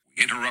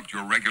interrupt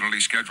your regularly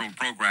scheduled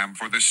program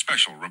for this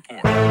special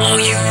report. Are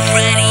you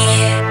ready?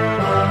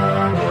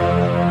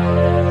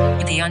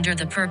 The Under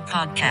the Perk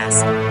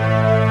Podcast.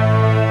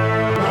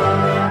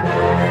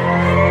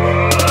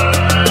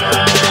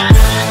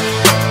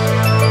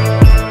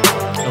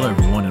 Hello,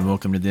 everyone, and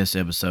welcome to this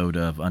episode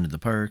of Under the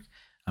Perk.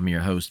 I'm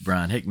your host,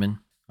 Brian Hickman.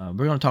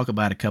 We're going to talk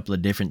about a couple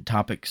of different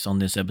topics on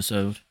this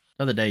episode.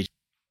 The other day,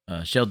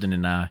 Sheldon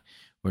and I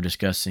were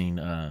discussing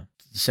the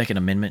Second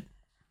Amendment,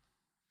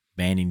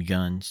 banning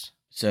guns.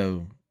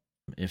 So,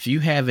 if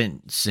you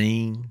haven't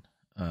seen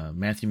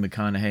Matthew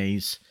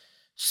McConaughey's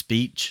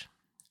speech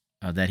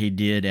that he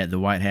did at the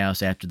White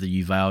House after the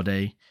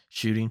Uvalde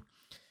shooting,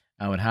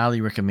 I would highly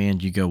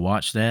recommend you go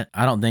watch that.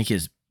 I don't think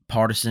it's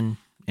partisan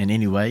in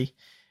any way.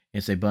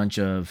 It's a bunch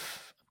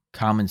of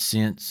common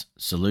sense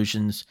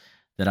solutions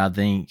that I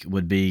think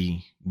would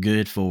be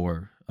good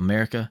for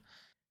America.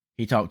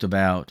 He talked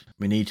about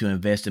we need to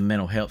invest in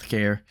mental health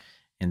care,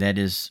 and that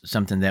is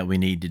something that we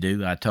need to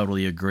do. I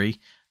totally agree.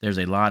 There's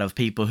a lot of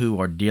people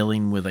who are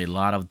dealing with a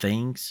lot of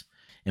things.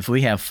 If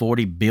we have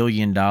 $40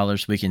 billion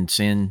we can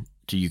send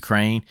to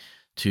Ukraine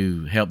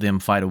to help them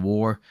fight a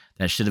war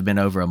that should have been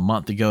over a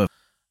month ago.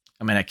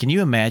 I mean, can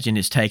you imagine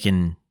it's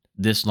taken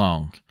this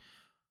long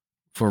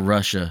for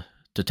Russia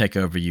to take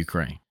over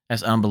Ukraine?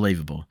 That's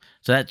unbelievable.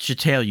 So that should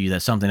tell you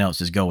that something else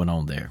is going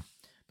on there.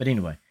 But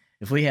anyway,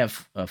 if we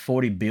have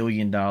 $40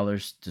 billion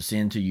to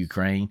send to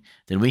Ukraine,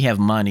 then we have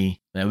money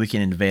that we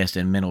can invest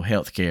in mental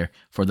health care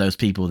for those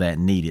people that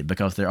need it,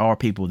 because there are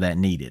people that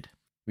need it.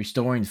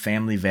 Restoring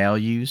family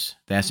values,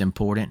 that's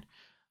important.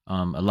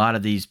 A lot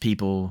of these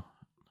people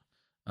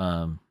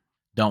don't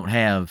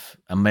have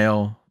a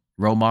male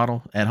role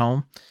model at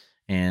home,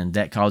 and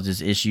that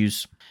causes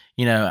issues.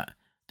 You know,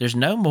 there's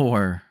no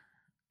more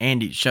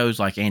shows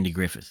like Andy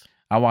Griffith.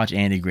 I watch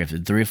Andy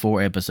Griffith 3 or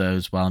 4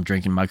 episodes while I'm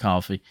drinking my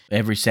coffee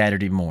every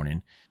Saturday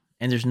morning,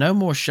 and there's no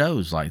more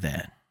shows like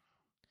that.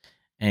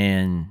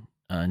 And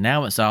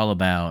now it's all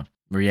about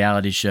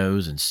reality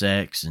shows and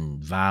sex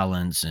and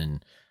violence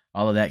and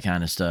all of that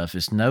kind of stuff.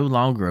 It's no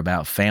longer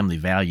about family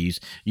values.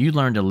 You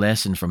learned a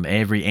lesson from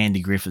every Andy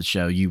Griffith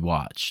show you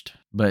watched,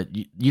 but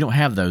you don't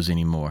have those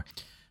anymore.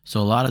 So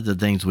a lot of the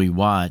things we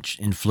watch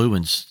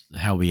influence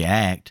how we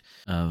act.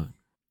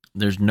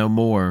 There's no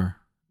more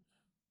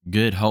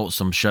good,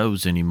 wholesome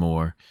shows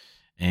anymore.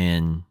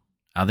 And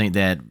I think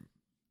that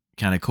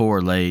kind of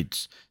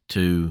correlates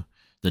to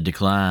the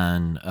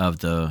decline of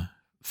the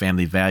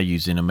family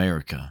values in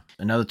America.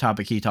 Another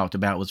topic he talked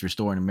about was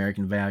restoring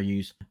American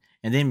values,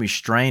 and then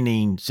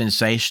restraining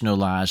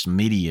sensationalized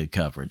media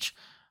coverage.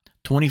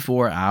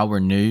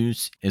 24-hour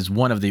news is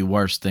one of the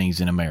worst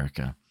things in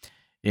America.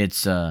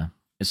 It's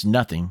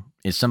nothing.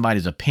 It's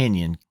somebody's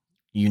opinion.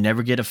 You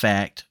never get a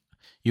fact.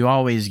 You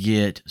always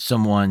get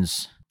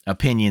someone's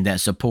opinion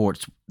that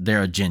supports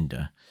their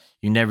agenda.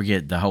 You never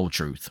get the whole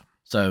truth.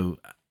 So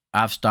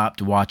I've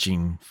stopped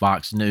watching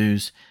Fox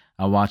News.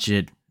 I watch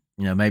it,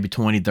 maybe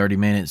 20, 30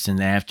 minutes in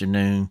the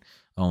afternoon.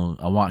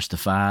 I watch the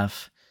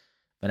 5.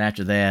 But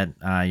after that,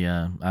 I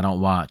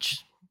don't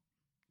watch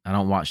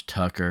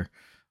Tucker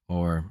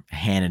or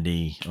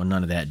Hannity or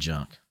none of that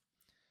junk.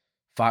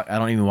 I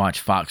don't even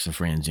watch Fox and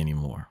Friends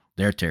anymore.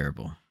 They're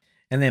terrible.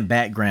 And then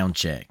background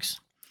checks.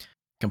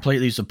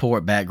 Completely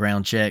support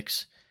background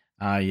checks.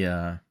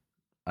 I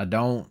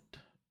don't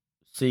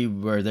see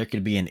where there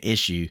could be an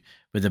issue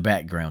with a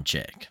background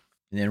check.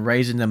 And then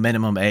raising the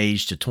minimum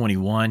age to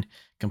 21,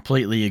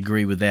 completely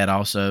agree with that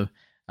also.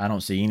 I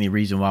don't see any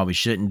reason why we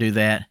shouldn't do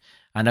that.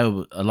 I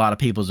know a lot of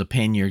people's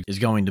opinion is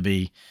going to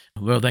be,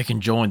 well, they can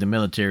join the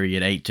military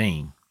at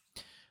 18.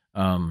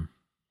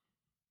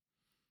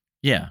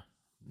 Yeah,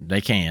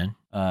 they can.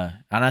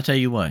 And I tell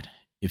you what,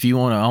 if you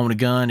want to own a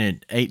gun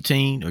at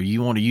 18 or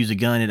you want to use a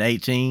gun at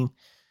 18,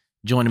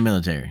 join the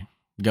military.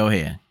 Go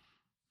ahead.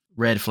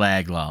 Red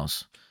flag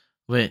laws,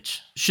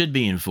 which should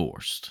be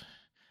enforced.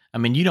 I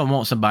mean, you don't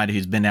want somebody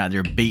who's been out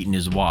there beating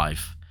his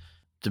wife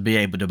to be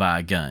able to buy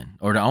a gun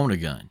or to own a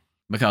gun,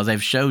 because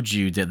they've showed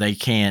you that they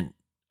can't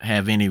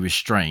have any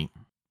restraint.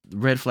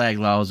 Red flag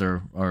laws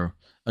are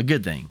a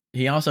good thing.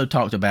 He also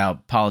talked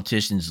about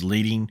politicians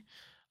leading.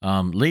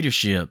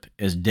 Leadership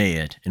is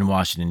dead in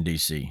Washington,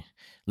 D.C.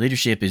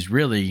 Leadership is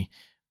really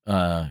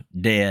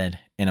dead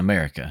in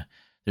America.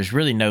 There's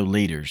really no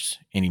leaders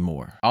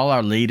anymore. All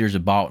our leaders are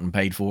bought and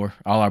paid for.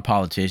 All our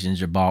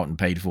politicians are bought and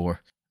paid for.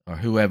 Or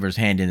whoever's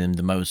handing them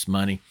the most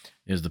money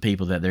is the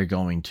people that they're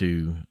going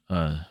to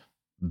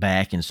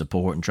back and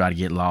support and try to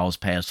get laws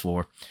passed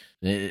for.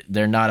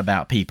 They're not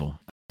about people.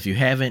 If you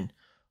haven't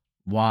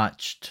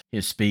watched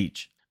his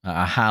speech,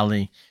 I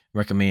highly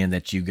recommend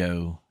that you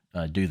go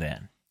do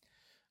that.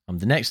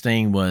 The next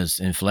thing was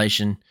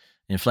inflation.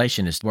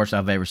 Inflation is the worst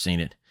I've ever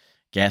seen it.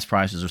 Gas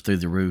prices are through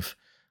the roof.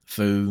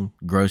 Food,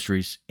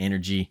 groceries,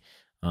 energy,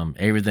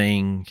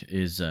 everything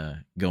is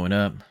going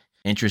up.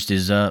 Interest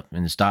is up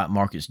and the stock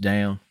market's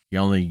down. You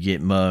only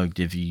get mugged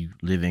if you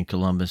live in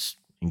Columbus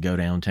and go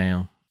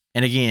downtown.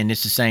 And again,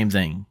 it's the same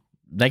thing.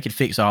 They could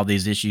fix all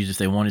these issues if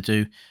they wanted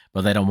to,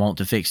 but they don't want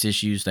to fix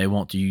issues. They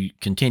want to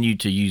continue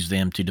to use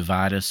them to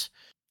divide us.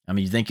 I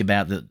mean, you think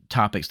about the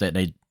topics that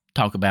they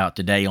talk about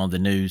today on the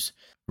news: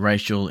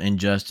 racial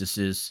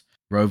injustices,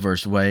 Roe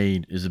versus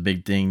Wade is a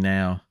big thing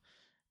now,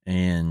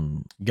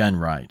 and gun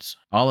rights.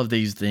 All of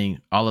these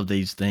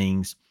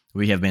things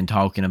we have been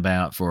talking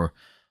about for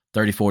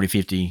 30, 40,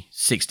 50,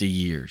 60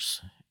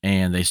 years,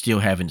 and they still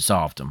haven't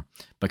solved them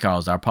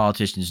because our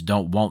politicians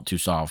don't want to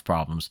solve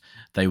problems.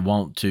 They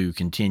want to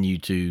continue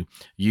to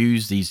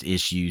use these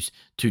issues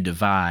to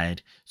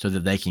divide so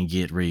that they can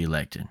get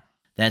reelected.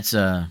 That's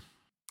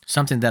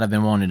something that I've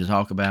been wanting to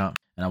talk about,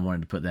 and I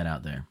wanted to put that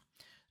out there.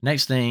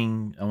 Next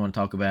thing I want to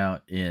talk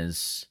about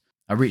is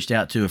I reached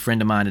out to a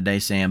friend of mine today,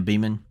 Sam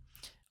Beeman.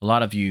 A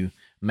lot of you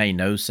may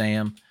know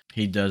Sam.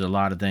 He does a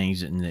lot of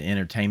things in the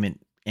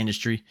entertainment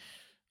industry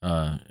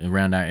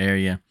around our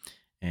area,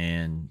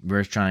 and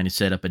we're trying to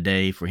set up a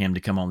day for him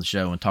to come on the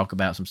show and talk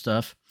about some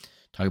stuff,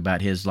 talk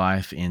about his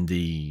life in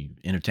the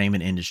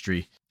entertainment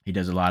industry. He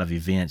does a lot of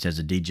events as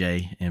a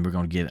DJ, and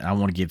I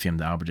want to give him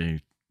the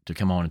opportunity to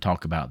come on and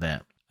talk about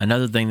that.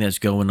 Another thing that's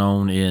going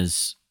on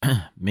is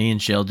me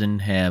and Sheldon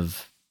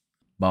have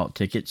bought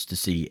tickets to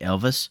see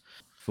Elvis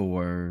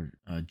for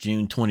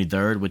June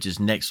 23rd, which is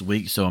next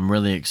week. So I'm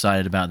really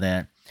excited about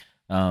that.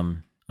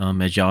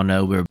 As y'all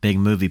know, we're big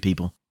movie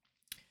people.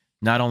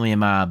 Not only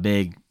am I a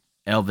big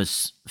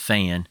Elvis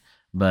fan,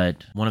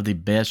 but one of the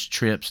best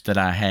trips that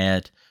I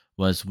had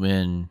was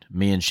when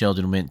me and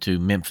Sheldon went to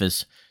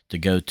Memphis to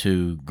go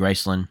to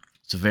Graceland.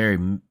 It's a very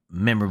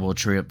memorable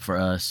trip for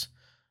us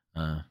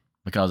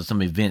because of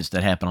some events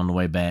that happened on the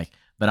way back,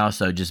 but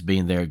also just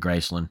being there at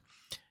Graceland.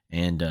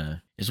 And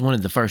it's one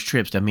of the first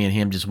trips that me and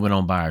him just went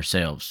on by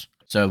ourselves.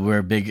 So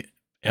we're big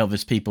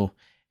Elvis people,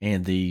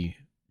 and the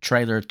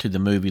trailer to the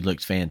movie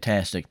looks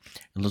fantastic.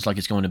 It looks like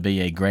it's going to be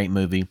a great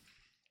movie.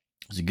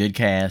 It's a good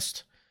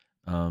cast.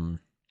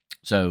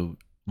 So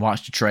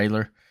watch the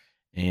trailer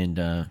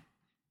and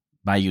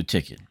buy you a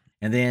ticket.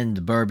 And then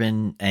the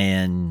Bourbon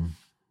and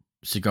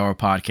Cigar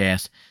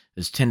podcast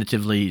is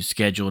tentatively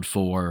scheduled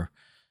for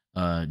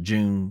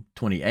June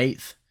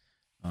 28th.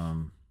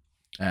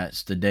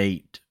 That's the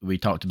date we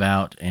talked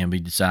about, and we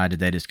decided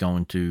that it's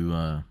going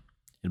to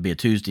it'll be a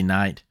Tuesday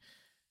night,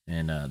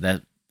 and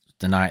that's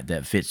the night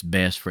that fits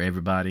best for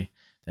everybody.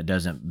 That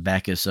doesn't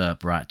back us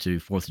up right to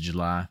 4th of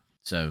July.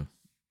 So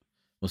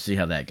we'll see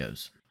how that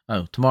goes.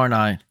 Oh, tomorrow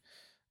night,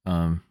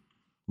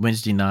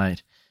 Wednesday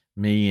night,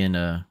 me and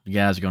the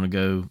guys are going to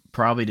go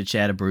probably to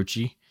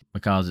Chattahoochee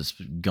because it's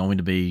going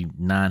to be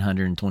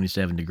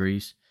 927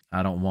 degrees.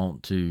 I don't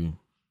want to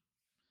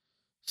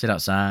sit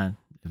outside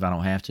if I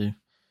don't have to.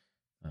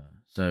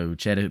 So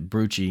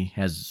Chattahoochee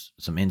has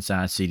some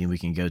inside seating we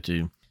can go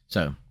to.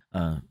 So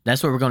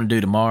that's what we're going to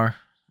do tomorrow.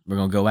 We're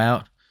going to go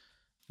out.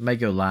 May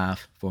go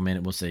live for a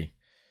minute. We'll see.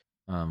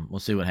 We'll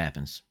see what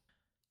happens.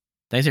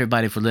 Thanks,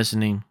 everybody, for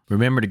listening.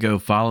 Remember to go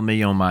follow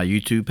me on my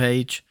YouTube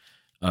page.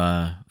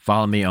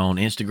 Follow me on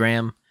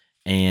Instagram.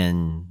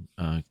 And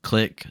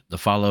click the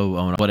follow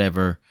on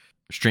whatever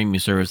streaming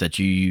service that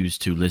you use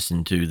to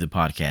listen to the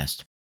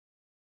podcast.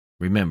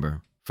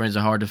 Remember, friends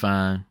are hard to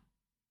find.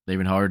 They're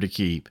even harder to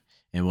keep.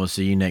 And we'll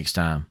see you next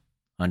time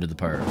under the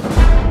Perk.